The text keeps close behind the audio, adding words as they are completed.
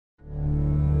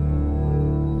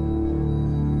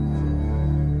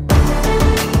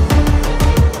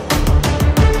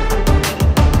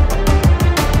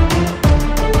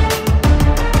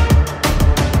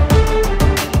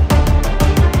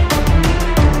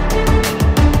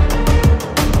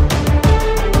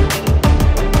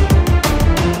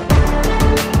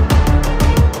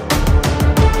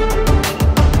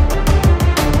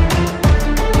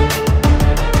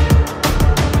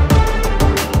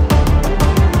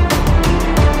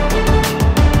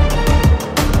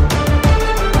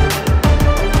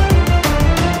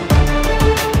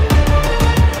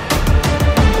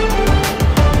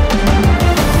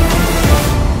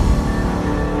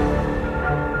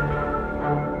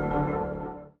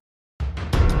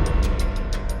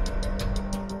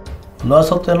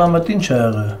Լասատելա մետ ինչ է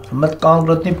եղել, մետ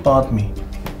կոնկրետնի պատմի։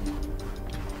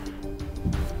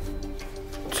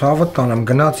 Ցավը տանեմ,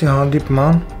 գնացի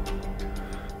հանդիպման,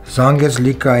 զանգեց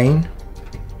Լիկային,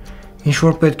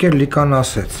 ինչ-որ պետք էր Լիկան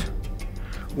ասեց,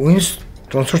 ու ինձ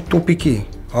ոնց որ տուպիկի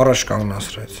առաջ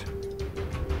կանգնացրեց։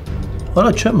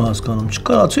 Արա չեմ հասկանում,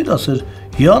 չկարացիր ասեր,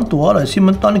 յան տու արա, եսի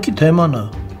մնտանիքի թեման է։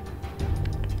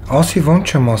 Ասի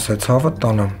ոնց չեմ ասել, ցավը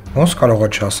տանեմ, ոնց կարողա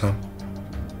չասեմ։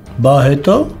 Բա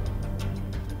հետո։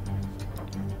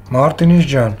 Մարտինիս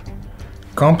ջան,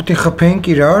 կամ պիտի խփենք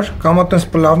իրար, կամ այտենց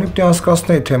պլավնի պիտի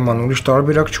անցկացնեի թեման, ուրիշ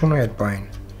տարբերակ չունի այդ բային։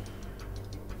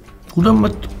 Ուրեմն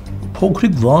այդ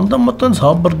փոքրիկ Վանդա մտենց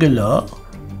հաբրգել է,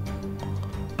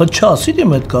 բայց չասիր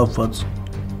իմ հետ կապված։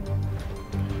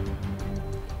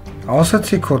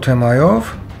 Ասեցի քո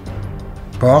թեմայով,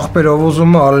 բախբերով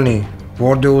ուզում ալնի,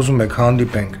 որ դե ուզում եք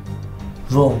հանդիպենք։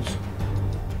 Ոնց։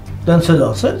 Տենց էլ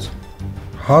ասեց։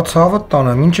 Հա ցավը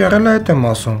տանեմ, ինչ եղել է այդ եմ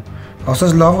ասում։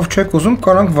 Ասես լավով չեք ուզում,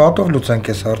 կարանք վատով լուծենք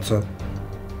այս հարցը։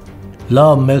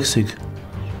 Լավ, Մեքսիկ։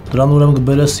 Դրան ուրեմն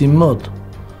կբերես իմ մոտ։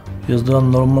 Ես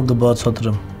դրան նորմալ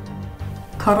կբացատրեմ։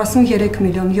 43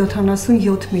 միլիոն,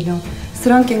 77 միլիոն։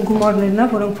 Սրանք են գումարներն,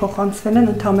 որոնք փոխանցվել են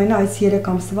ընդամենը այս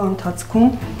 3 ամսվա ընթացքում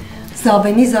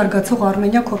Զավենի զարգացող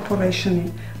Armenia Corporation-ին,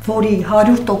 որի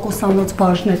 100%-անոց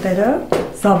բաժնետերը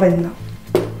Զավենն է։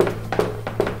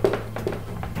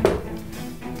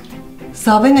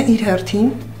 Զավենը իր հերթին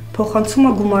փոխանցում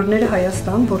է գումարները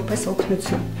Հայաստան որպես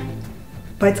օգնություն,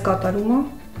 բայց կատարում է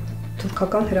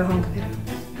թուրքական հրահանգները։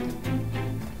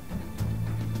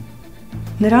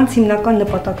 Նրանց հիմնական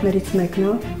նպատակներից մեկն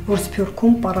է, որ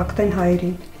Սփյուռքում պառակտեն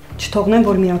հայերին, չթողնեն,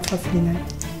 որ միացած լինեն։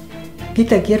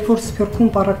 Գիտեք, երբ որ Սփյուռքում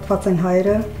պառակտված են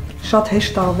հայերը, շատ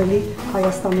հեշտ է ավելի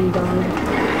Հայաստանին դա անել։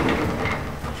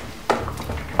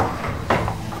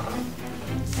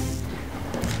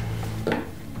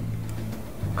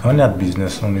 Քանի հատ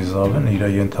բիզնես ունի Զավենը իր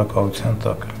ենթակայության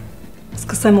տակ։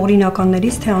 Սկսեմ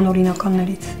օրինականներից, թե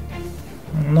անօրինականներից։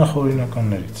 Նախ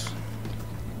օրինականներից։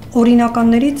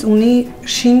 Օրինականներից ունի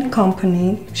շին կամփանի,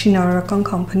 շինարարական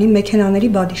կամփանի, մեքենաների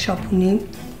body shop ունի,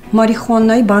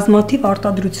 մարիխուանայի բազմաթիվ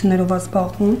արտադրություններով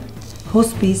զբաղվում,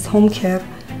 հոսպիս, home care,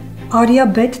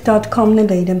 ariabet.com-ն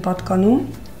էլ է իրեն պատկանում։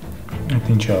 Այդ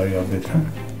ինչ է ariabet-ը։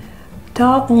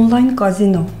 Դա on-line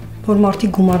կազինո, որ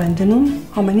մարդիկ գումար են դնում,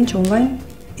 ամեն ինչ on-line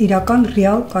իրական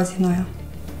ռեալ կազինո է։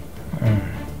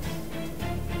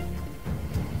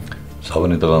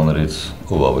 Զավենի տղաներից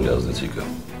ով ավելի ազդեցիկը։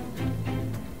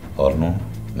 Արնո,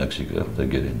 Մեքսիկը, թե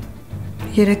Գերին։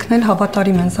 Երեքն էլ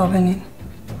հավատարիմ են Զավենին։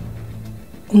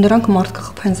 Ու նրանք մարդ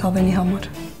կխփեն Զավենի համար։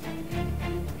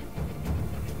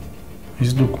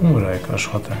 Իսկ դուք ում վրա եք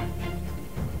աշխատել։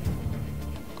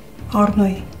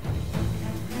 Արնոյի։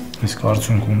 Իսկ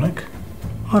արդյունք ունեք։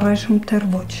 Առայժմ դեռ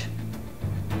ոչ։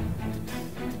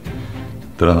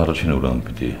 Դրան առաջինը ուրեմն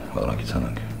պիտի առանցից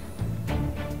անանք։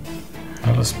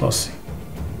 Հələ սպասի։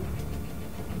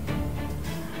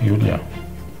 Յուլիա,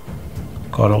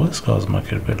 կարող ես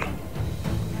կազմակերպել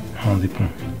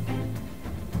հանդիպում։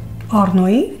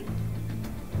 Արնոյի։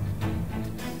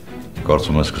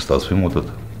 Կարծում ես կստացվի մոտդ։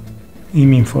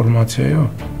 Իմ ինֆորմացիայով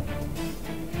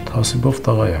Թասիբով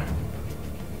տղա է։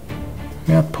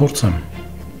 Մի հատ փորձեմ։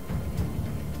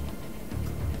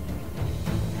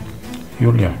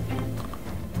 Յուլիա։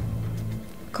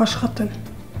 Կաշխատեմ։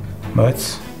 Բայց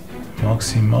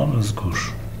մաքսիմալ զգուշ։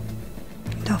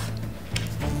 Լավ։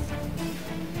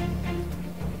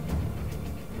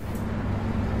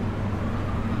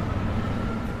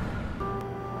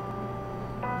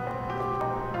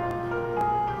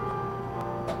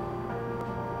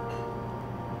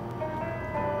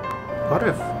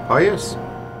 Բարև, հայ ես։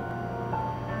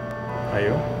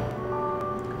 Այո։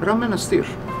 Հրամենը ստիր։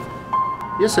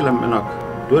 Ես էլ եմ մենակ,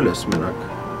 դու էլ ես մենակ։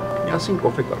 Միասին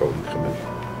կոֆե կարող ենք խմել։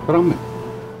 Հրամեն։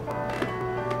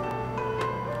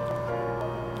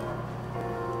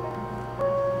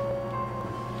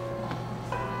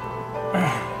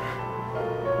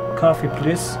 Coffee,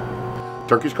 please.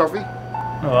 Turkish coffee?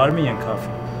 No, Armenian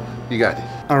coffee. You got it.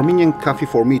 Armenian coffee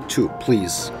for me too,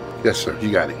 please. Yes, sir,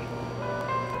 you got it.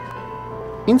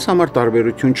 Ինձ համար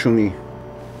տարբերություն չունի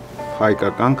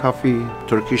հայկական կաֆի,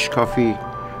 Turkish coffee,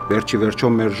 վերջի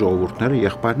վերջո մեր ժողովուրդները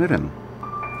եղբայրներ են,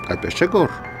 այդպես չէ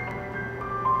գոր։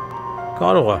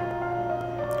 Կարող է,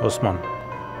 Օսման։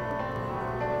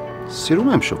 Սիրում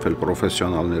եմ շփվել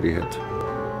պրոֆեսիոնալների հետ։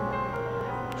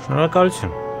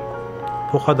 Շնորհակալություն,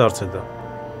 փոխադարձ է դա։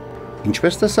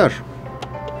 Ինչպես տեսար,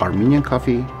 Armenian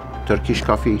coffee, Turkish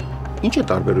coffee, ինչ է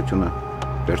տարբերությունը,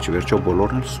 վերջի վերջո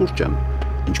բոլորն էլ սուրճ են,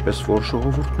 ինչպես որ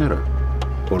ժողովուրդները,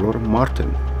 բոլորը մարդ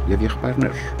են և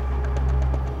եղբայրներ։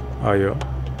 Այո,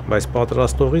 Բայց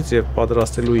պատրաստողից եւ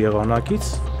պատրաստելու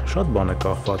եղանակից շատ բան է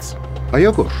կախված։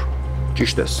 Այո, Գոր,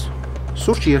 ճիշտ ես։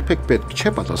 Սուրճը երբեք պետք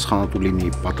չէ պատասխանատու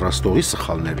լինի պատրաստողի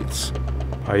սխալներից։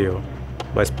 Այո,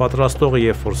 բայց պատրաստողը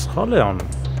երբ որ սխալ է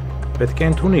անում, պետք է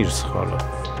ընդունի իր սխալը։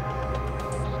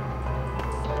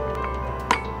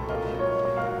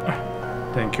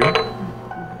 Thank you.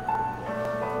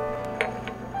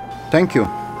 Thank you.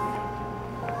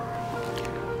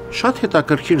 Շատ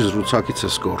հետաքրքիր զրուցակից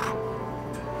ես, Գոր։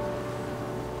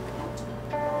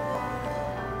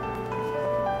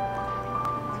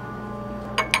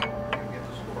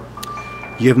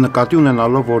 Եվ նկատի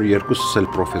ունենալով, որ երկուսս էլ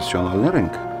պրոֆեսիոնալներ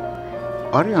ենք,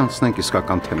 արի անցնենք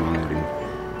իսկական թեմաներին։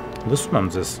 Լսում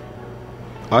եմ ձեզ։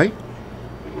 Այ,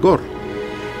 Գոր,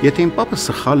 եթե իմ պապը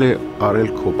սխալ է արել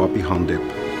քո պապի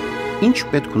հանդեպ, ինչ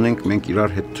պետք ունենք մենք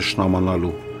իրար հետ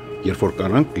թշնամանալու, երբ որ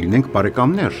կարանք լինենք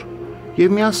բարեկամներ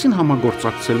եւ միասին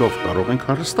համագործակցելով կարող ենք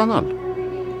հարստանալ։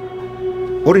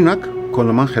 Օրինակ, քո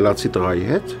նման խելացի տղայի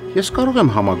հետ ես կարող եմ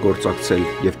համագործակցել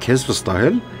եւ քեզ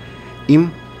վստահել իմ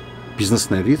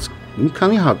բիզնեսներից մի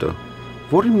քանի հատը,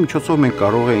 որի միջոցով մենք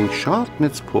կարող ենք շատ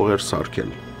մեծ փողեր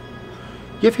սարքել։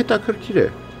 Եվ հետաքրքիր է,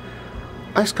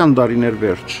 այսքան տարիներ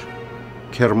վերջ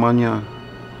Գերմանիա,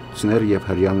 ցիները եւ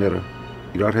հրյաները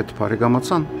իրար հետ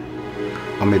բարեկամացան,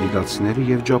 ամերիկացիները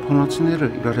եւ ճապոնացիները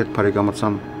իրար հետ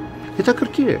բարեկամացան։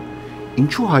 Հետաքրքիր է,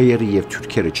 ինչու հայերը եւ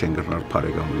թուրքերը չեն գնալ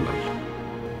բարեկամանալ։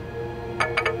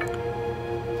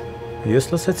 Ես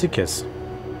լսեցի քեզ։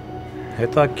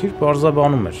 Հետաքրքիր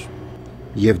բարձաբանում էր։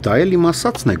 Եվ դա էլ իմ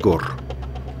ասածն է, Գոր։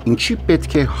 Ինչի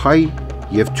պետք է հայ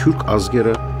եւ թուրք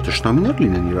ազգերը ճշտամիներ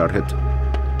լինեն իրար հետ։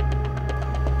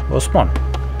 Օսման,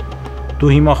 դու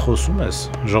հիմա խոսում ես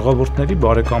ժողովուրդների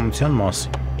բարեկամության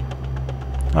մասին։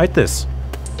 Այդտես,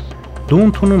 դու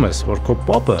ընդունում ես, որ քո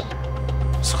պապը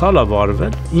սխալ է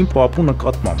վարվել իմ պապու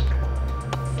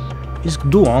նկատմամբ։ Իսկ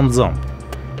դու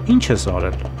անձամբ ինչ ես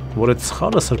արել, որ այդ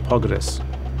սխալը սրբագրես։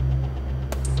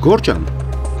 Գոր ջան,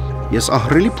 ես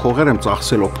ահռելի փողեր եմ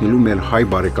ծախսել օգնելու մեր հայ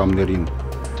բարեկամներին,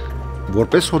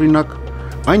 որպես օրինակ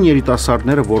այն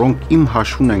երիտասարդները, որոնք իմ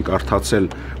հաշուն են կարդացել,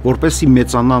 որպեսզի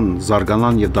մեծանան,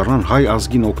 զարգանան եւ դառնան հայ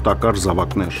ազգին օգտակար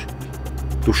զավակներ։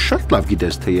 Դու շատ լավ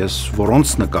գիտես, թե ես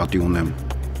որոնց նկատի ունեմ։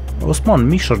 Օսման,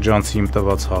 մի շրջանցի իմ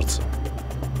տված հարցը։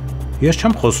 Ես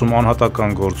չեմ խոսում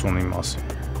անհատական գործունի մասին։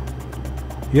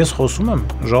 Ես խոսում եմ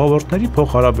ժողովուրդների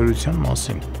փոխհարաբերության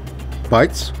մասին։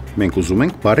 Բայց մենք ուզում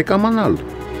ենք բարեկամանալ։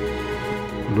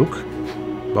 Դուք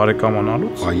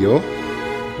բարեկամանալուց։ Այո։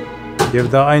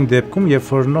 Եվ դա այն դեպքում, երբ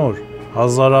որ նոր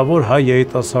հազարավոր հայ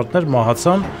երիտասարդներ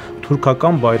մահացան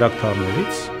թուրքական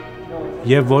բայրակտարներից,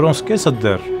 եւ որոնց կեսը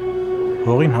դեռ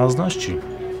հողին հանձնած չի։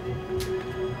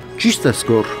 Ճիշտ ես,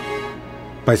 Գոր,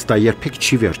 բայց դա երբեք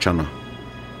չի վերջանա,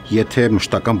 եթե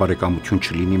մշտական բարեկամություն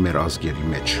չլինի մեր ազգերի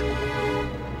մեջ։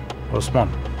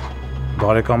 Օսման,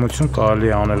 բարեկամություն կարելի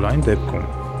է անել այն դեպքում,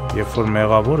 երբ որ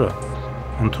մեղավորը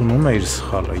ընդունում է իր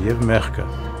սխալը եւ մեղքը,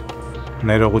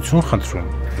 ներողություն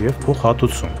խնդրում եւ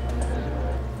փոխհատուցում։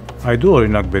 Այ դու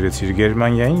օրինակ բերեցիր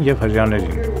Գերմանիային եւ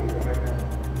հրյաներին։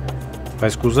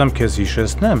 Բայց կուզեմ քեզ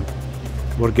հիշեցնեմ,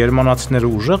 որ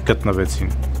գերմանացիները ուժեղ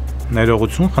գտնվեցին,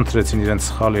 ներողություն խնդրեցին իրենց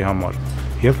սխալի համար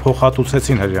եւ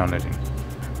փոխհատուցեցին հրյաներին,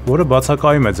 որը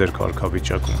բացակայում է ձեր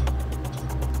կարգավիճակում։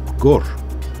 Գոր,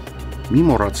 մի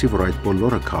մոռացի, որ այդ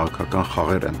բոլորը քաղաքական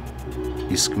խաղեր են,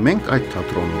 իսկ մենք այդ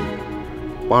թատրոնում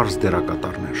պարզ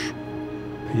դերակատարներ։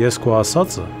 Ես քո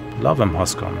ասածը լավ եմ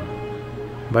հասկանում,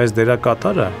 բայց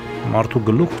դերակատարը մարդու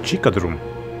գլուխ չի կտրում։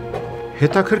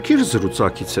 Հետաքրքիր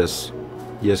զրուցակից ես,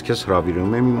 ես քեզ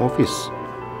հրավիրում եմ իմ օֆիս,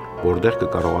 որտեղ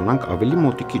կկարողանանք ավելի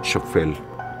մոտիկից շփվել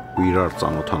ու իրար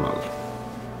ծանոթանալ։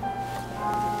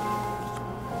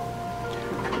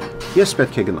 Ես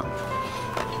պետք է գնամ։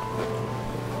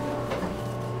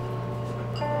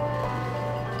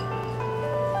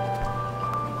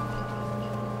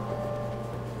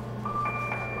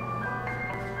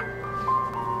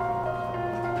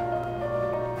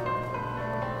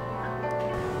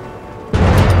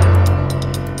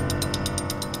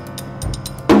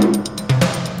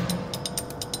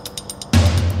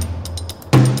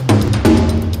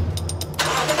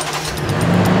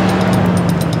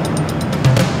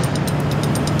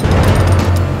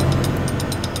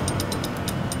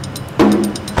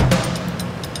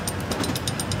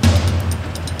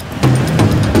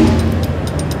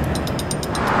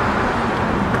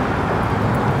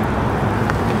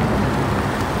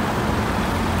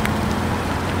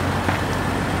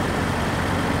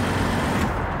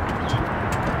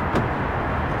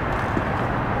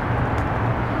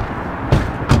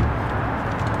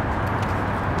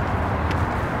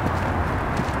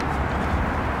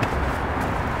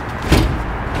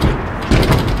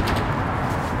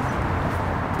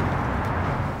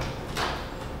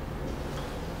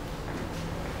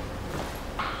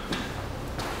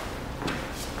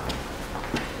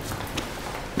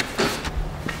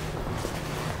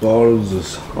 Բարով ձեզ։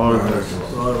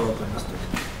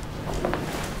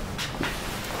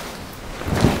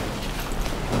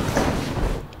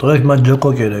 Տղեկ մա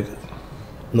ջոկոկ երեք։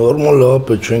 Նորմալ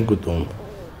հապ է չենք ուտում։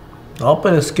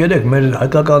 Ապեր ես կերեք մեր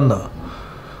հայկականն է։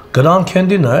 Գրան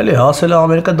քենդին է էլի հասել է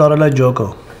Ամերիկա դարել է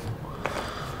ջոկո։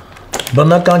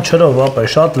 Բնական չրով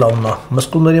ապեր շատ լավն է։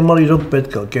 Մսկուլների համար իրոք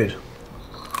պետք է կեր։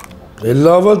 Էլ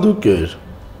լավա դու կեր։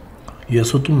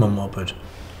 Ես ուտում եմ ապեր։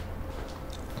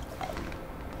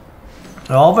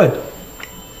 Ավետ։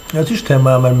 Ես ի՞նչ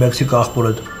թեմա է մեր Մեքսիկ աղբոր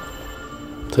հետ։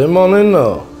 Թեման են նա,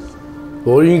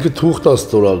 որ ինքը թուղթ է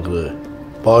ստորագրել,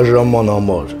 բաժանման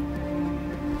համար։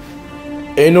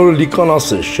 Այն օրը լիկան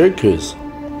ասես, չէ՞ քեզ։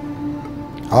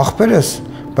 Ախպերս,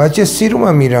 բայց ես սիրում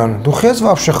եմ իրան։ Դու խես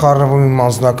վաբշե խառնվում իմ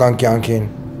անձնական կյանքին։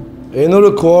 Այն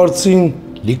օրը քո հարցին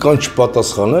լիկան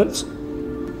չպատասխանեց։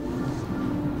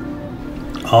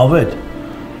 Ավետ,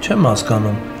 չեմ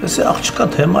հասկանում։ Էսի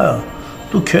աղջկա թեմա է։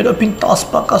 Դու քերոպին 10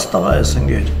 պակաս տղա ես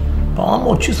ընկեր։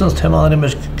 Բամոչ չի սենց թեմաների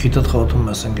մեջ քիթդ խոթում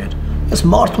ես ընկեր։ Ես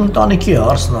մարդու ընտանիքի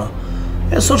հարցն է։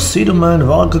 Այսօր սիրում են,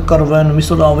 վաղ կկռվեն,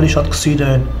 միսօր ավելի շատ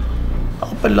կսիրեն։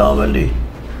 Ապեր լավ էլի։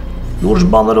 Լուրջ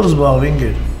բաներով զբաղվի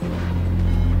ընկեր։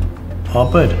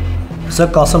 Ապեր,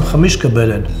 սա կասեմ խմիշ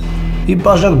կբերեն։ Ի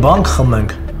բաժակ բան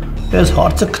կխմենք։ Ես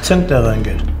հարցը գցենք տեղ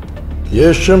ընկեր։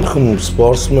 Ես չեմ խմում,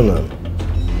 սպարսմեն եմ։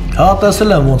 Հա,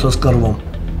 տեսել եմ ոնց ես կռվում։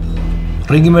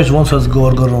 Ռինգի մեջ ոնց ես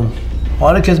գորգռում։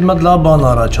 Արի քեզ մի հատ լավ բան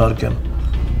առաջարկեմ։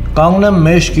 Կանգնեմ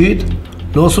մեջքիդ,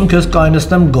 լոսում քեզ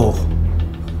կայնեցնեմ գող։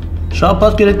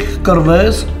 Շաբաթ երեք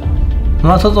կռվես,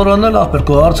 մնացած օրերն էլ ախպեր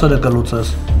քո հարցերը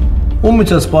կլուծես։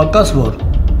 Ումից ես պակաս որ։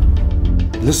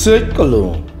 Լսեք կլո,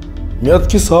 մի հատ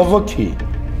քեզ հավաքի։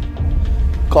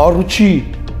 Կառուչի,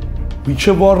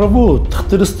 միջև առավոտ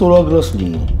թղթերը ստորագրած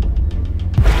լինի։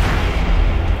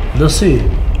 Լսի,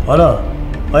 արա,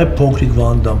 այ փոքրիկ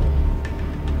վանդամ։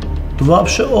 Դու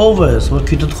վաբշե ով ես, որ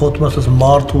քիթդ խոթում ես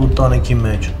մարդու ընտանիքի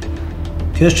մեջ։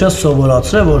 Քեզ չես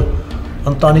սովորացրել, որ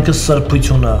ընտանիքը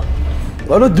սրբություն է։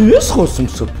 Արա դու ես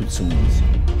խոսում սրբությունից։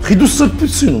 Խի դու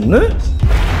սրբություն ունես։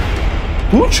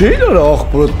 Դու չէի արա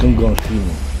աղբորդ կնգանք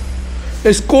լինում։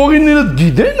 Այս կողինները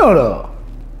գիտեն արա։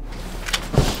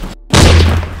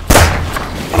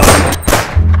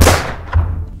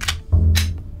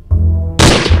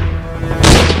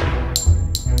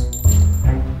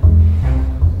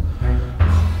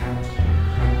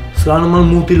 Սրան նման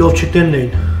մուտիլովչիկներն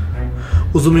էին,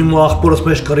 ուզում իմ ու աղբորս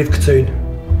մեջ կռիվ գցեին,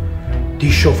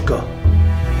 դիշովկա։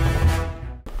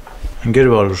 Ընկեր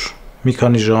Վարուժ, մի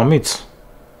քանի ժամից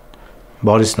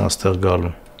Բարիսն է ստեղ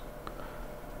գալու,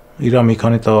 իրա մի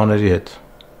քանի տղաների հետ,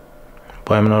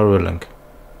 պայմանավորվել ենք,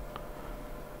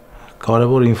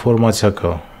 կարևոր ինֆորմացիա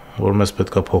կա, որ մեզ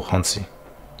պետք է փոխանցի։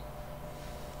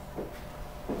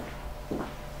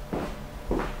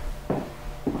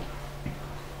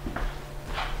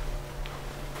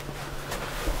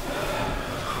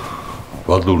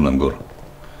 Վալդուրն եմ գոր։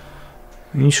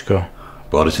 Ինչ կա։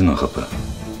 Բարիսին անխապը։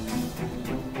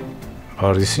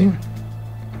 Բարիսին։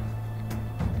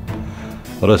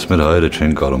 Արած մեր հայերը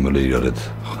չեն կարող էլ իրար հետ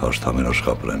հաշտամեն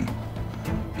աշխատեն։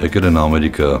 Եկել են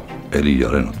Ամերիկա, էլի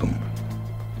իրար են ուտում։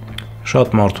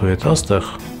 Շատ մարդու հետ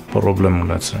աստեղ պրոբլեմ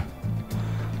ունեցել։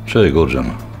 Չէ, գոր ջան։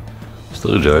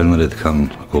 Ստեղ ջահելները այդքան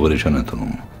գողերի չեն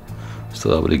ընդունում։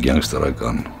 Ստեղ ավելի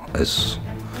գանգստերական, այս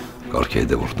կարգի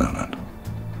հետևորդներն են։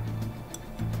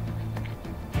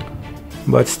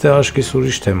 Բայց դե աշկիս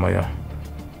ուրիշ թեմա է։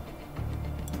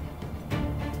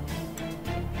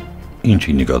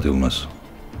 Ինչի նկատի ունես։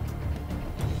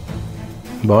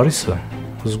 Բարիսը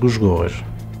զգուշ գող էր։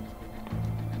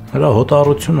 Նրա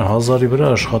հոտառությունը 1000-ի վրա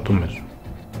աշխատում էր։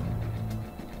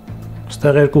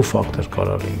 Ստեղ երկու ֆակտոր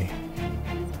կարա լինի։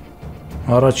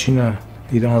 Առաջինը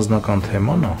իր անձնական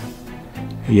թեման է,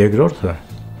 երկրորդը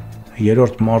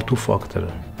երրորդ մարդու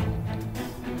ֆակտորը։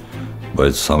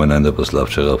 Բայց ամենայն դեպս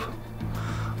լավ չեղավ։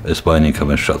 Այս բանը ինքը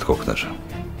մեզ շատ կօգներ։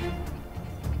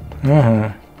 Ահա։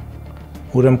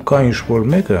 Ուրեմն կա ինչ-որ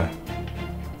մեկը,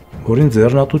 որին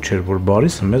ձեռնատու չէր, որ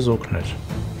Բարիսը մեզ օգներ։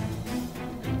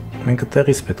 Մենք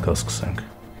այդտեղից պետք է սկսենք։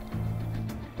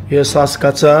 Ես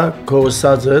հասկացա քո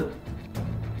ասածը,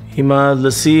 հիմա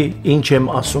լսի ինչ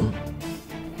եմ ասում։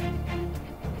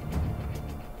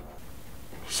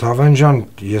 Սավեն ջան,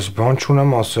 ես բան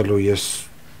չունեմ ասելու, ես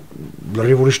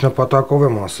լրիվ ուրիշ նպատակով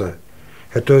եմ ասել։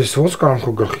 Հետո ես ոնց կարող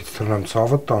քո գլխից թռնեմ,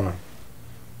 ցավը տանեմ։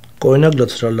 Կոյնակ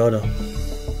լցրալ արա։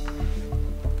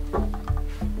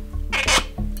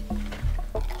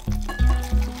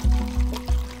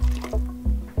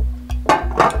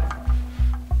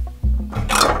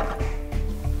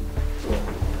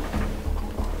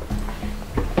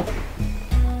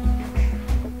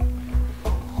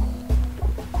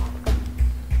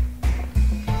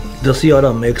 Դասի արա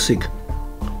Մեքսիկ։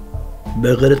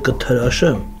 Բեղերդ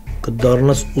կթրաշեմ,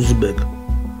 կդառնաս ուզբեկ։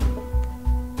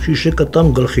 Շիշե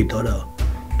կտամ գլխիդ արա։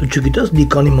 Դու չգիտես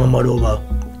Նիկանի մամարովա։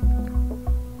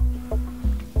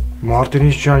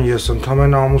 Մարտինիս ջան, ես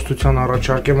ընդամենը ամուսնության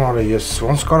առաջարկ եմ արել, ես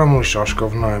ոնց կարամ ուրիշ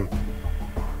աշկով նայեմ։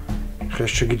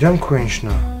 Ես չգիտեմ քո ինչն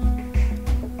է։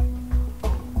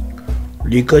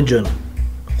 Լիկա ջան,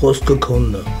 խոսքը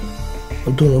քոնն է։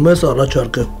 Ընդունում ես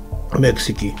առաջարկը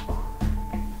Մեքսիկի։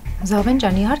 Զավեն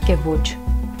ջան, իհարկե ոչ։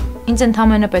 Ինձ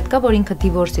ընդամենը պետքա, որ ինքը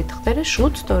դիվորսի թղթերը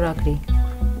շուտ ստորագրի։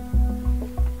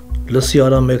 Լսի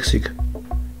արա Մեքսիկ։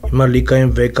 Հիմա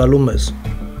Լիկային վեկալում ես։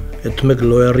 Այդ մեկ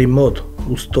լոյերի մոտ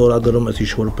ու ստորագրում ես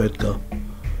ինչ որ պետքա։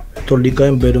 Հետո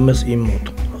Լիկային բերում ես իմ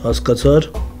մոտ։ Հասկացար։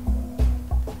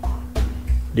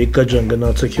 Լիկա ջան,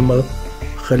 գնացեք հիմա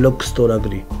խելոք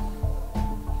կստորագրի։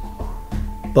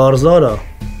 Պարզարա։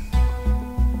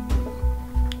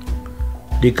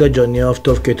 Լիկա ջանի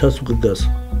ավտով կեթաս ու կգաս։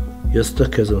 Ես ստեղ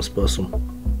քեզ եմ սպասում։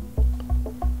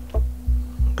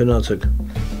 Գնացեք։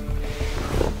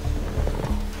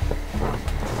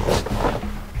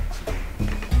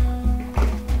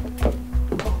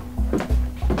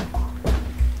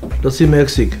 Լսի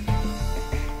Մեքսիկ։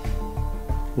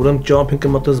 Ուրեմն ճամփին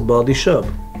կմտես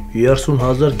բադիշապ,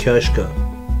 30,000 քաշ կա։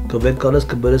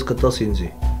 Կվեկալես կբերես կտաս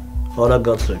ինձի։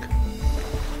 Արագացրեք։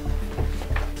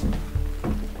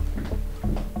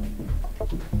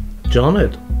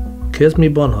 Ջանետ, քեզ մի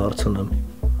բան հարցնեմ։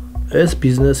 Այս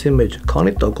բիզնեսի մեջ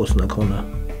քանի տոկոսն է քոնը։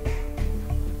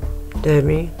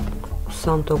 Դեմի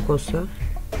 20%-ը։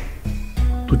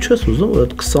 Դու չես ուզում, որ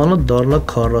այդ 20-ը դառնա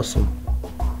 40։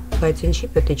 Բայց ինչի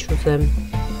պետք է չուզեմ։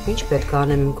 Ինչ պետք է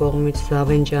անեմ իմ կողմից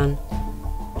Զավեն ջան։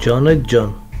 Ջանետ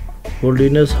ջան, որ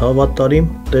լինես հավատարիմ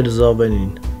Տեր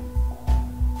Զավենին։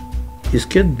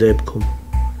 Իսկ այդ դեպքում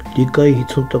Լիկայի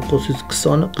 50%-ից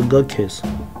 20-ը կգա քեզ։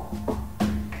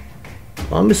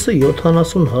 Ամիսը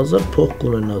 70,000 փող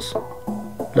կունենաս։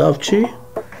 Լավ չի։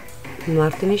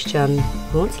 Մարտինիս ջան,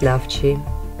 ոնց լավ չի։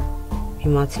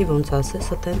 Իմացի ոնց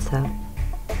ասես, այտենց է։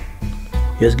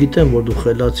 Ես գիտեմ, որ դու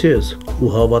խելացի ես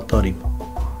ու հավատարիմ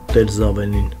Տեր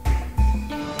Զավենին։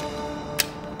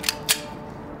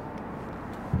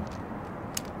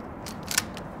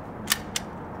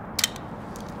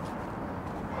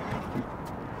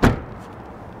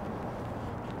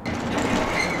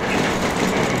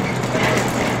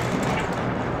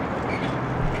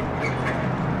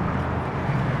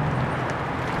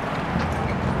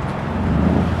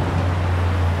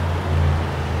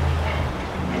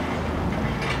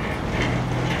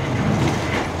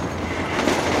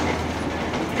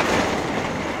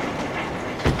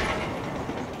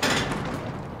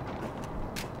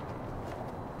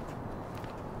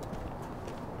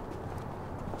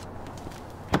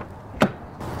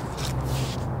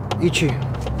 Իչի։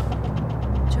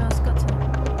 Չհասկացա։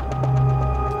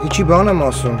 Իչի բան եմ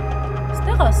ասում։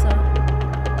 Ստեղ ասա։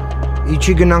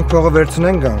 Իչի գնանք փողը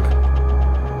վերցնենք գանք։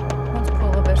 Ոնց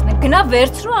փողը վերցնենք։ Գնա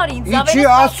վերցրու արի ինձ Իչի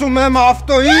ասում եմ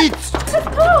ավտոից։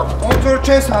 Ոնց որ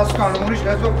չես հասկանում, ուրիշ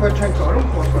լեզվով քո չեն կարում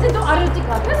խոսել։ Դե դու առողջի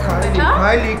կապես։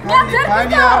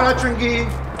 Քայլի առաջ ընկի։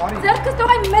 Ձերքս տող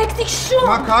այն Մեքսիկ շուն։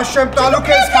 Մա քաշեմ տալու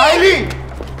քեզ քայլի։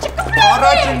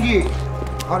 Առաջ ընկի։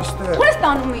 Արստե։ Ո՞ւր ես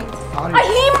տանում ինձ։ Այ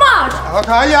հիմար։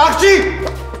 Քայլի աղջի։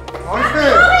 Արստե։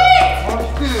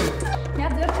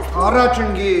 Առաջ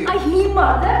ընկի։ Այ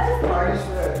հիմար, դեռ։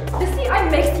 Արստե։ Դեսի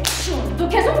այն Մեքսիկ շուն։ Դու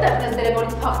քեզ ում դեռ դերը որ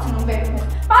ինձ փախցնում բերում ես։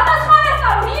 Պատասխան ես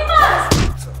արում հիմար։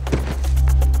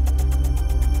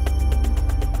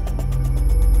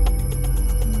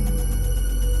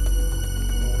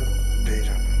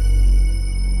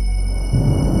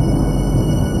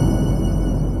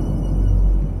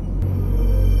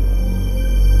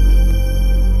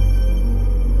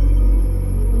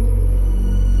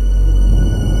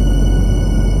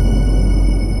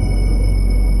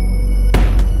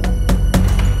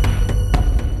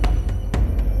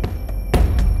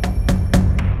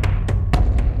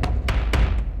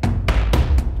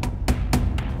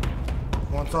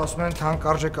 Ասում են թանկ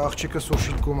արժեք աղջիկը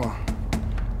սոշիլկում է։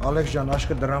 Ալեքս ջան,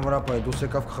 աշկը դրան վրա պայ, դուս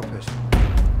եկավ կխփես։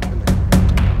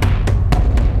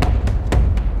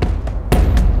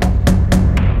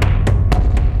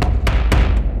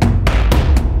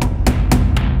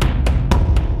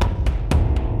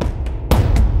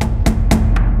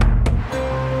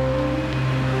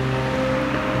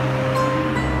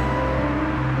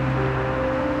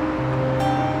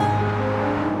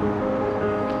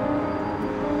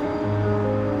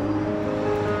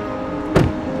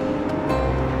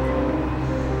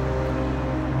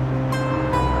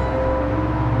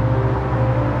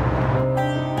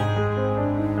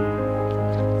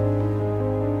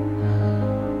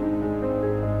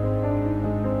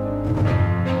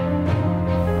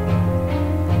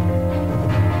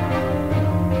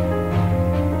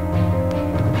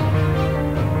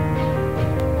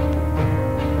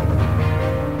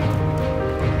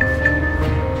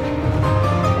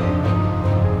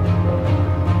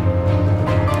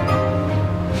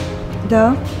 Դա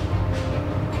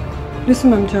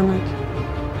լսում եմ ջանայք։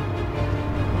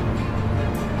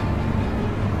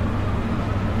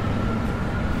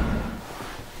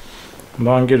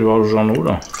 Բանկեր Վարուժանը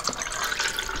ուր է։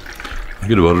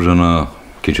 Անգիր Վարուժանը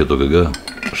քիչ հետո կգա,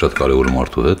 շատ կարևոր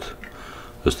մարդու հետ,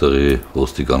 այստեղի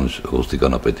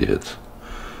ոստիկանապետի հետ։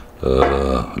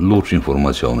 Լուրջ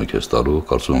ինֆորմացիա ունի քեզ տալու,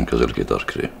 կարծում եմ քեզ էլ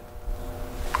կետարքրի։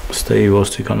 Ստեի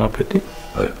ոստիկանապետի։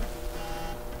 Այո։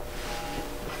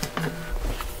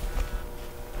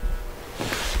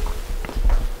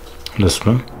 Լսում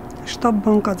եմ։ Շտաբ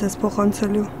բան կա ձեզ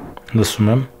փոխանցելու։ Լսում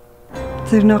եմ։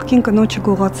 Ձեր նախկին կնոջը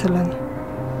գողացել են։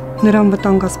 Նրան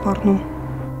վտանգ է սպառնում։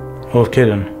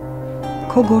 Ովքեր են։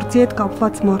 Քո գործի հետ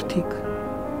կապված մարդիկ։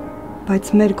 Բայց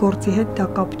մեր գործի հետ դա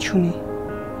կապ չունի։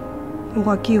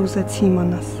 Ուղղակի ուզեցի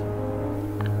իմանաս։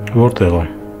 Որտեղ է։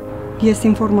 Ես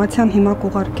ինֆորմացիան հիմա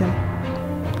կուղարկեմ։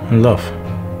 Լավ։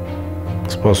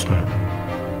 Սպասում եմ։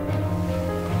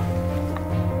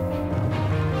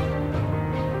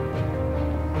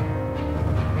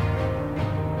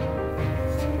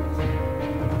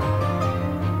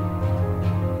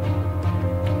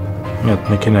 Մի հատ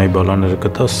մեքենայի բալաները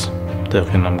կտաս,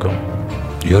 տեղին եմ գամ։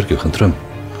 Իհարկե, խնդրեմ։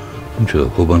 Ինչը,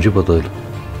 քո բան չի պատահել։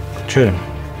 Չէ,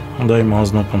 դա իմ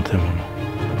անձնական թեման է։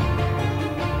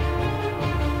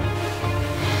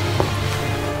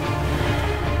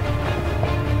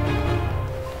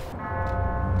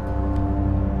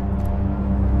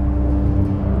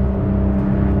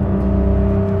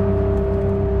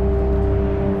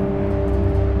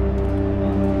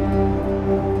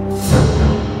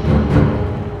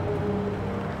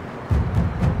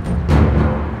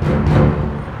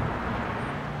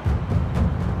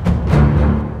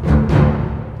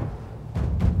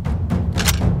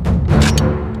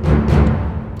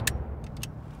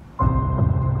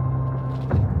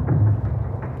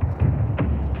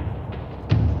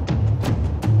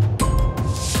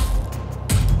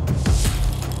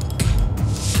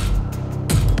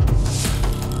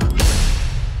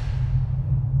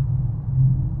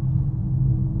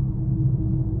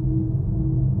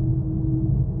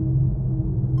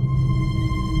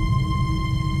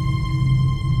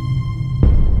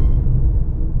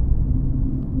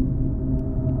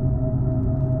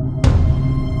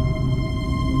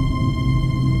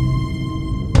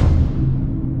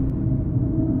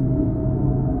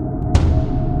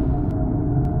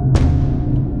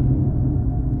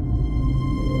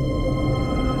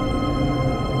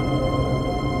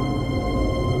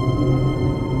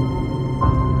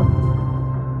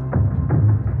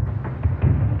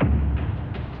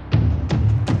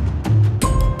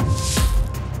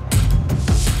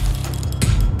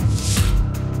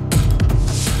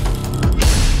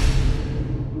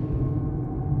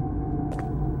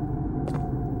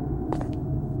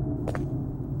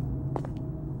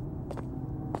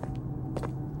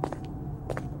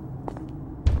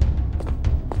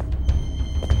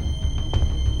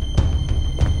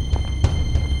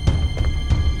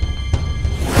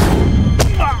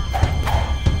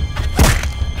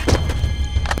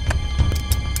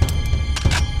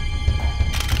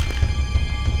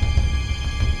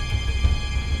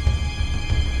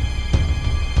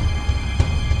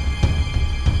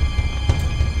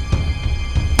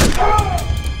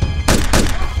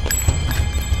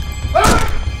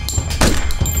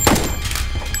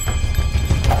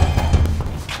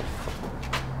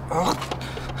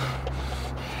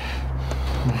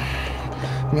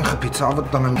 Ցավը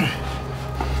տանեմ։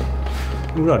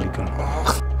 Ուր ալիկան։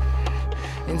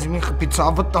 Ինձ մի խփի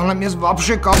ցավը տանեմ, ես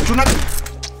вообще կապ չունեմ։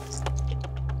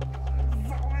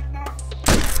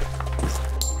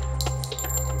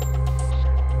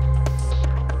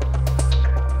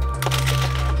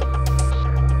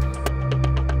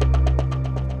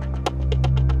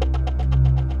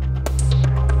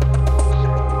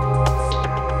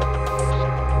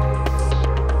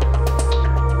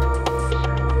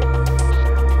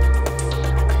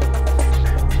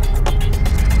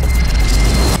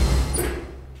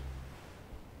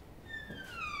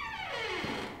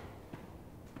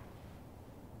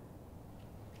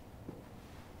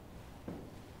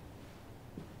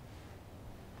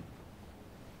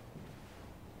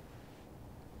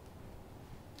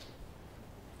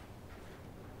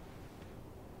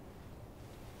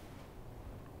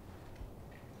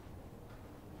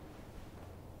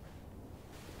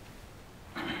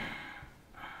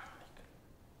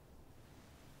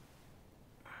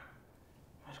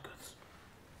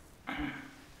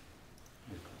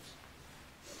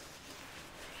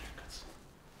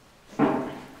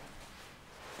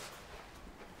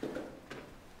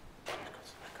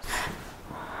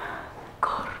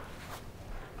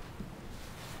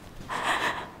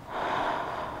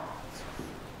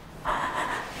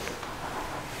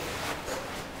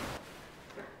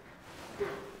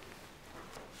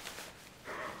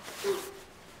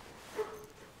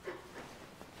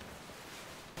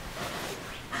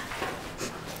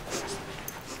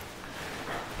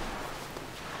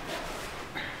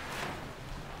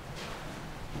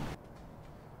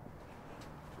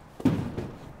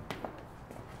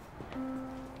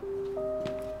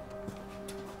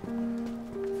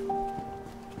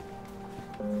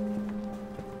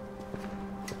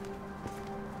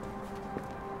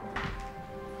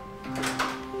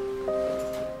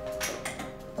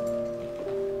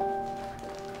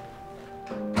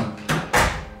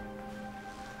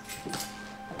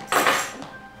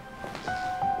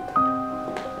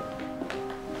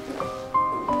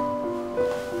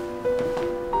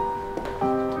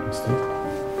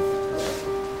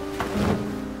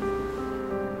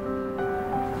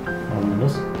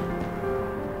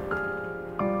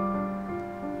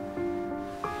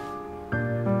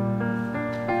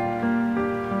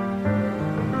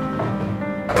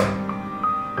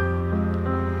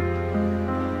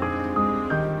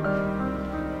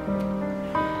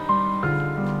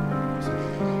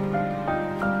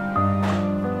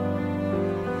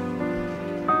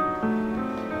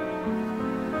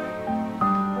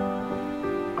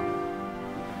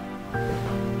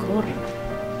 Գոր։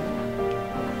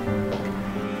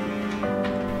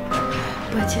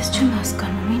 Բայց ես չեմ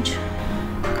հասկանում, ինչ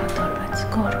կատարվեց,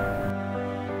 Գոր։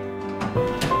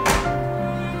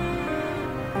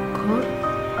 Գոր։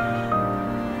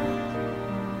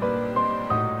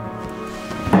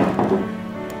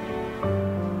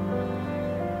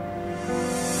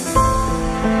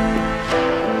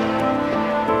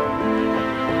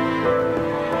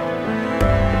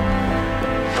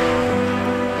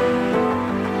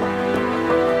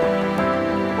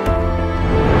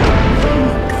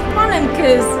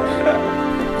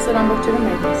 Սր ամբողջերը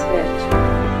մեր ես, վերջ։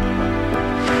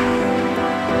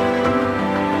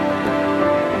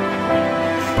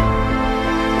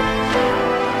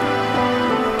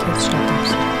 Կեզ շատ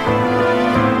ուսր։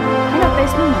 Հենա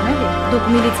տեսնում եմ էլի, դուք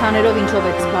միլիցաներով ինչով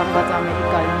եք զբաղված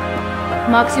Ամերիկայում։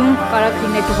 Մաքսիմում կարաք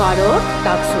լինեք վարորդ,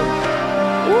 տաքսու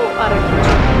ու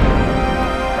առաքիչ։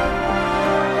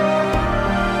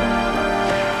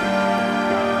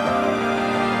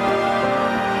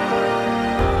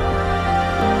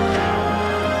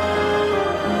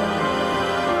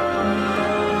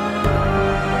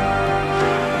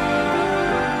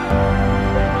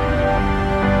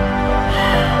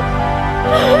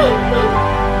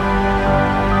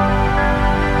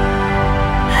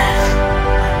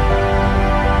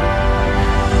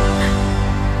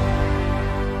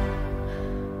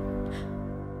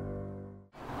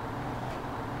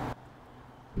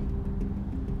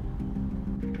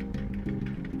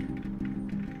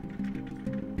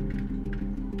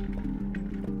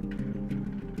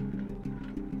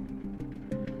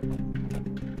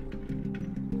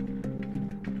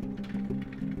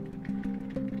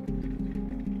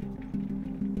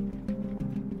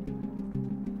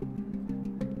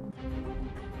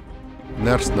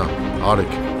 Ներսն է,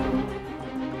 արեք։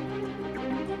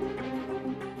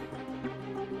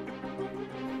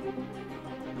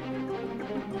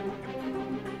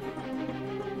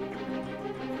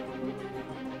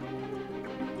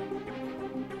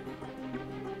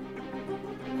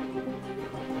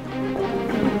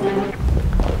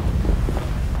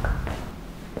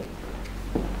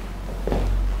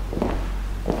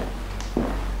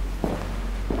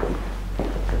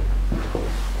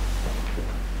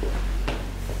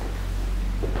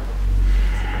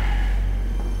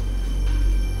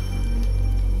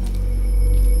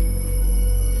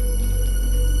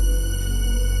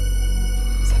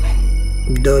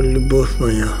 Да, любовь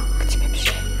моя. К тебе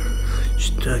пришли.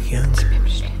 Что, Янг? К тебе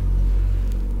пришли.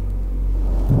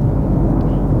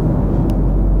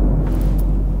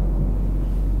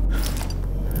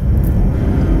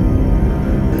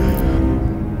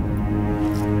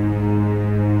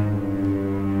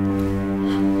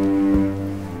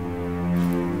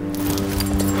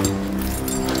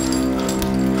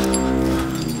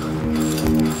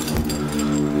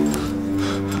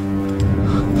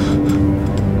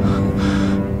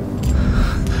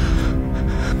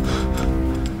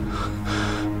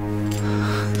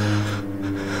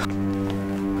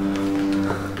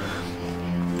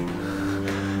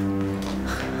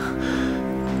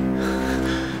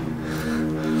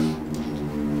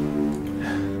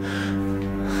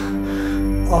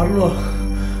 Արնո,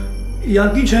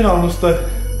 յանք ինչ են անում ստե։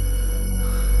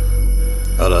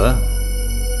 Արա,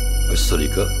 այս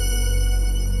սրիկը,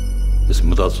 ես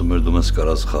մտածում էր դու մեզ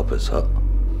կարած խապես, հա։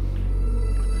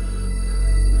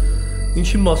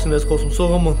 Ինչի մասին ես խոսում,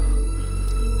 Սողոմոն։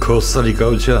 Քո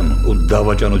սրիկայության ու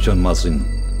դավաճանության մասին։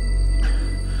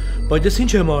 Բայց ես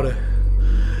ինչ եմ արել։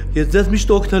 Ես ձեզ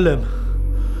միշտ օգնել եմ։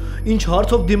 Ինչ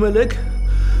հարցով դիմել եք,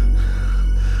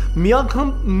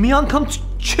 մի անգամ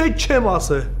չեմ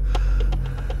ասել։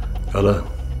 Արա,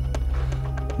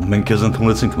 մենք քեզ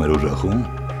ընդունեցինք մեր օջախում,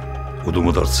 ու դու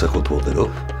մտար ցեխոտ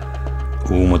ոտերով,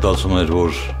 ու մտածում էր,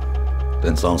 որ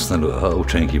տենց անցնելու, հա, ու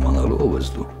չենք իմանալու ով ես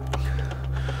դու։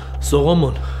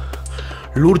 Սողոմոն,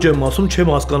 լուրջ եմ ասում, չեմ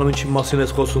հասկանում ինչի մասին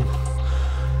ես խոսում։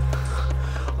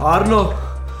 Արնո,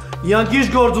 յանք ինչ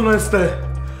գործ ունես ստե։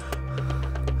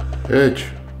 Էջ,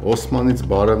 Օսմանից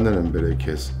բարևներ եմ բերել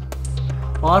քեզ։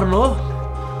 Արնո,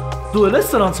 դու էլ ես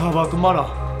սրանց հավատում, արա։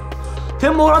 Թե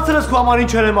մոռացել ես քո համար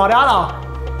ինչեր եմ արել, արա։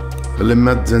 Հələ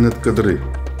մեծ ձենդ կդրի։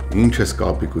 Ինչ ես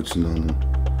կապիկություն անում։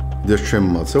 Ես չեմ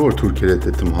մացել, որ թուրքերը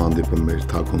դեպի հանդիպում մեր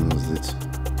թաքուն ազդից։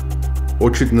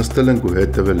 Օչիտ նստել ենք ու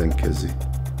հետևել ենք քեզի։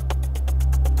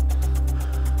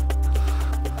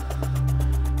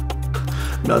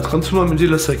 Մի հատ խնդրում եմ ինձ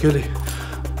լսեք էլի։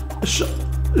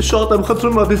 Շատ եմ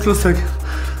խնդրում ինձ լսեք։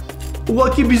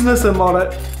 Ուղղակի բիզնես եմ արել,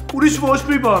 ուրիշ ոչ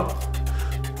մի բան։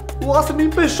 Ու ասեմ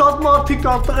ինպես շատ մարդիկ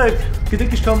կան տղեկ։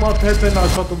 Գիտեք ինչքան մարդ հետ են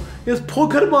աշխատում։ Ես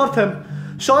փոքր մարդ եմ,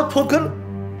 շատ փոքր։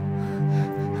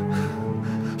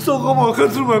 Սողոմա,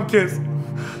 խնդրում եմ քեզ։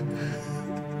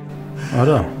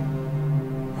 Արա,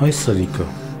 այս սրիկը։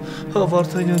 Հա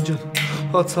Վարդանյան ջան,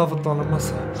 հա ցավը տանեմ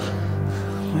ասա։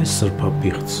 Այս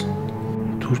սրբապիղծ,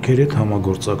 թուրքերի հետ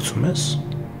համագործակցում ես,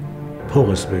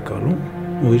 փող ես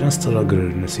բեկալում ու իրանց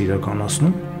ծրագրերն ես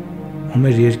իրականացնում, ու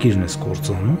մեր երկիրն ես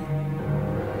կործանում,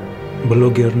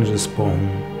 բլոգերներ ես պահում,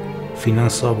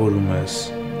 ֆինանսավորում ես,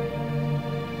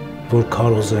 որ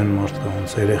քարոզեն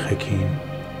մարդկանց, երեխեքին,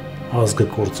 ազգը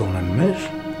կործանեն մեր,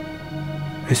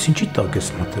 ես ինչի տակ ես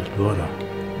մտել դու արա։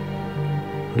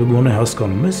 Դու գոնե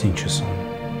հասկանում ես ինչ ես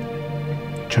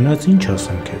անում։ Չնայած ինչ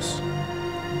ասեմ քեզ։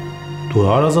 Դու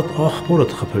հարազատ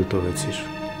աղբորդ խփել տվեցիր։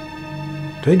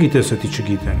 Դե գիտես էդի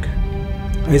չգիտենք։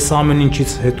 Այս ամեն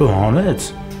ինչից հետո հանեց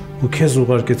ու քեզ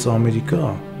ուղարկեց Ամերիկա։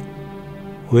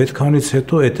 Ու այդքանից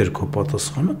հետո էդ էր քո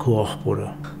պատասխանը քո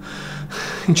աղբորը։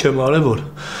 Ինչ եմ արել որ։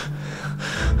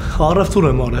 Առավտուր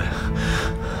եմ արել։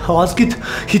 Ազգիդ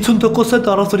 50% է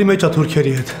տարածերի մեջ է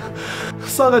թուրքերի հետ։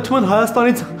 Սա գտնում են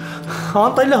Հայաստանից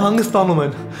անտայլը հանգստանում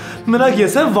են։ Մենակ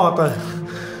ես եմ վատը։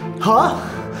 Հա։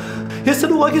 Ես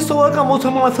էլ ուղղակի սովորական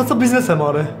մոթորմանացածը բիզնես եմ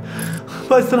արել։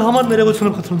 Բայց դրա համար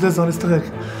ներողություն եմ խնդրում ձեզանից տղեկ։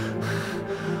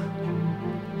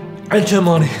 Այլ չեմ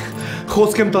անի։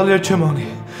 Խոսք եմ տալի, չեմ անի։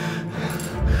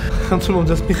 Խնդրում եմ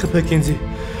ձեզ մի խփեք ինձի։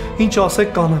 Ինչ ասեք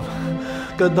կանեմ։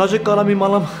 Դաժե կարամ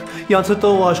իմանամ յանց հետո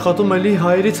աշխատում էլի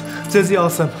հայերից ձեզի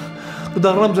ասեմ։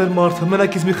 Կդառնամ ձեր մարդը,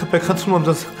 մենակ ինձ մի խփեք, խնդրում եմ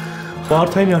ձեզ։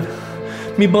 Վարդանյան,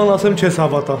 մի բան ասեմ չես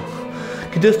հավատա։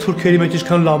 Գիտես թուրքերի մեջ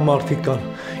ինչքան լավ մարդիկ կան,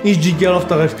 ինչ ջիգերով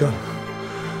տղեր կան։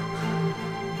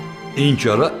 Ինչ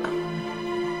արա։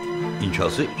 Ինչ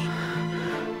ասիր։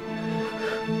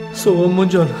 Սողոմոն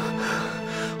ջան,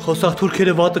 խոսախ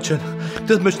թուրքերը վատը չեն։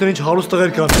 Գիտես մեջներ ինչ հարուստ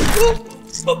տղեր կան։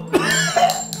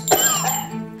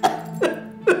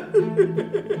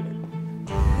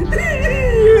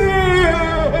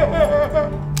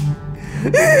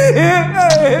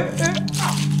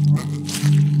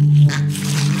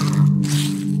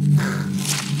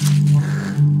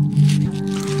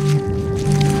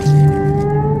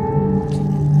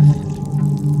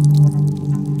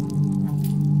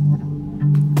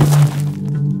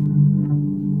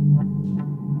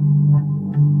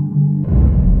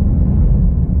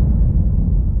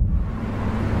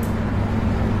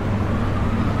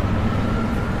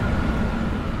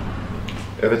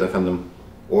 Evet efendim.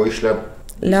 O işler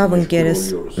Լավ ընկերս,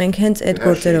 մենք հենց այդ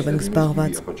գործերով ենք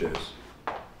զբաղված։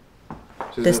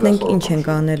 Տեսնենք ինչ ենք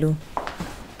անելու։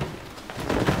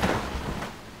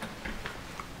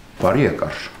 Բարի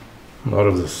եկար։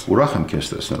 Բարև ձեզ։ Ուրախ եմ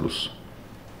քեզ տեսնելուս։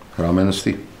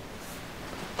 Հրամենստի։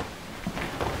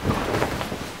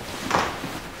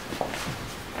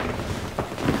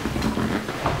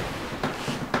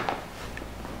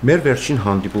 Մեր վերջին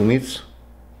հանդիպումից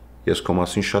ես քո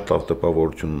մասին շատ լավ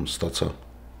տպավորություն ստացա։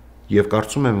 Եվ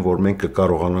կարծում եմ, որ մենք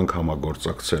կկարողանանք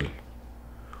համագործակցել,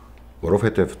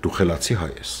 որովհետև դու խելացի հայ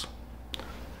ես։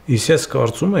 Իսկ ես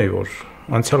կարծում եի, որ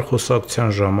անցյալ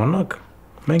խոսակցության ժամանակ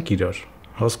մենք իրար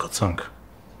հասկացանք։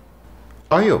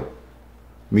 Այո,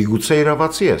 միգուցե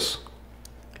իրավացի ես,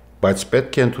 բայց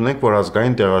պետք է ընդունենք, որ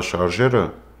ազգային տեղաշարժերը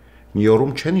մի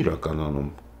օրում չեն իրականանում։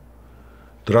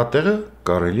 Դրա տեղը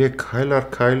կարելի է քայլ առ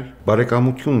քայլ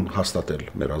բարեկամություն հաստատել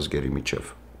մեր ազգերի միջև։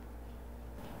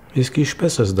 Իսկ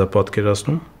ինչպես ես դա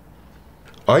պատկերացնում։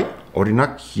 Այ,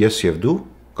 օրինակ, ես եւ դու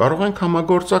կարող ենք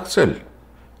համագործակցել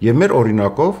եւ մեր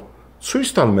օրինակով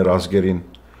ցույց տալ մեր ազգերին,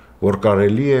 որ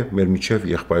կարելի է մեր միջև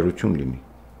եղբայրություն լինի։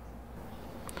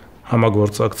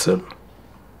 Համագործակցել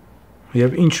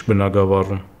եւ ինչ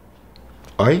բնագավառում։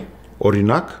 Այ,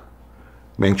 օրինակ,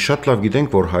 մենք շատ լավ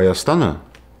գիտենք, որ Հայաստանը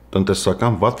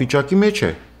տնտեսական վատ վիճակի մեջ է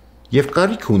եւ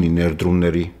կարիք ունի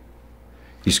ներդրումների։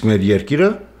 Իսկ մեր երկիրը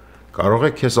կարող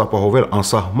է քեզ ապահովել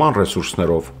անսահման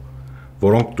ռեսուրսներով,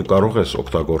 որոնք դու կարող ես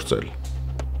օգտագործել։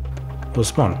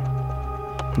 Օսման,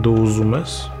 դու ուզում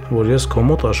ես, որ ես քո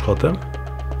մոտ աշխատեմ։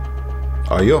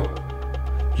 Այո,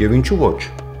 եւ ինչու ոչ։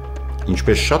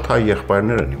 Ինչպես շատ հայ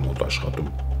եղբայրներ են իմ մոտ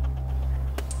աշխատում։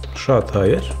 Շատ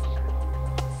հայեր։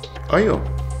 Այո,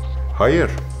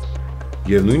 հայեր։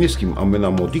 Եվ նույնիսկ իմ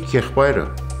ամենամոդիկ եղբայրը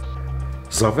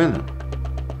Զավենը։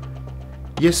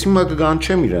 Ես հիմա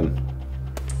կգանչեմ իրեն։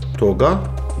 Թող գա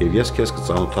եւ ես քեզ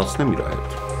կծանոթացնեմ իր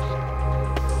հետ։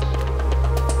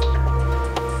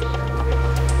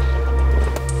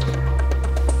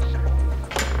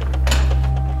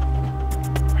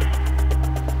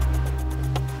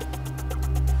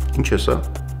 Ինչ է սա։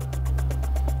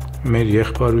 Մեր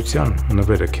եղբայրության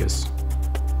նվերը քեզ։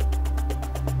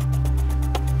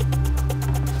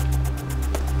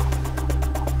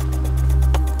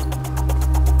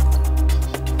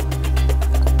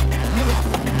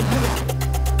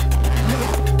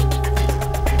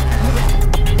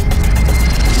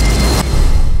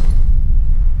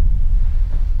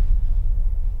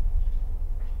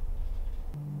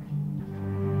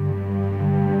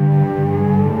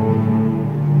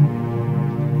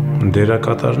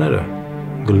 դերակատարները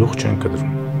գլուխ չեն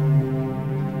կտրում։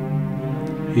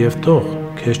 Եվ թող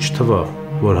քեզ չթվա,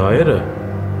 որ հայերը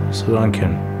սրանք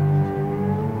են։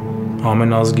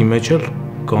 Ամեն ազգի մեջ էլ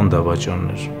կան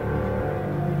դավաճաններ։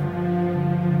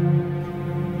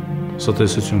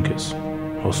 Ցտեսություն քեզ,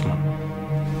 Օսման։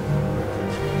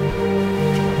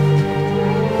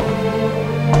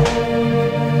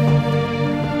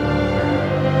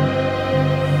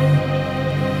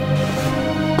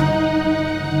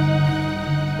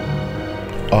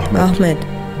 Ահմեդ։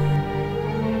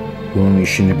 Ուրեմն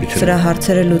իշինը բիթր։ Սրա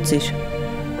հարցերը լուծիր։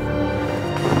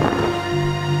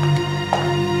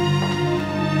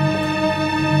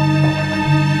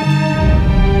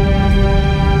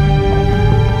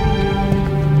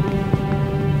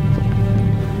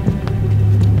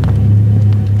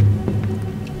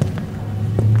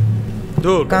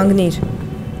 Դուր։ Կանգնիր։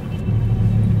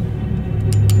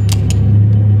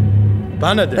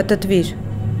 Բանը դե։ Պտտվիր։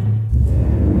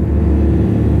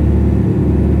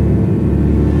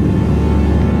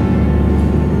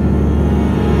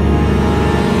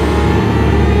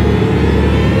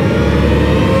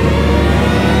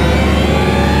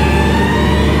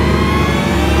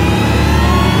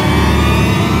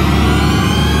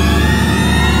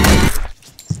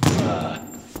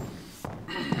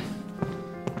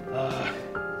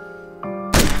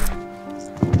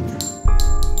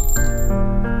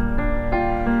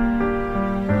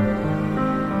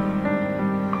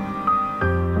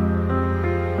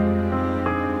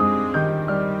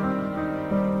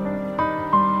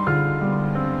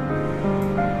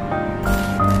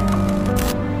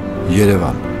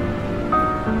 Երևան։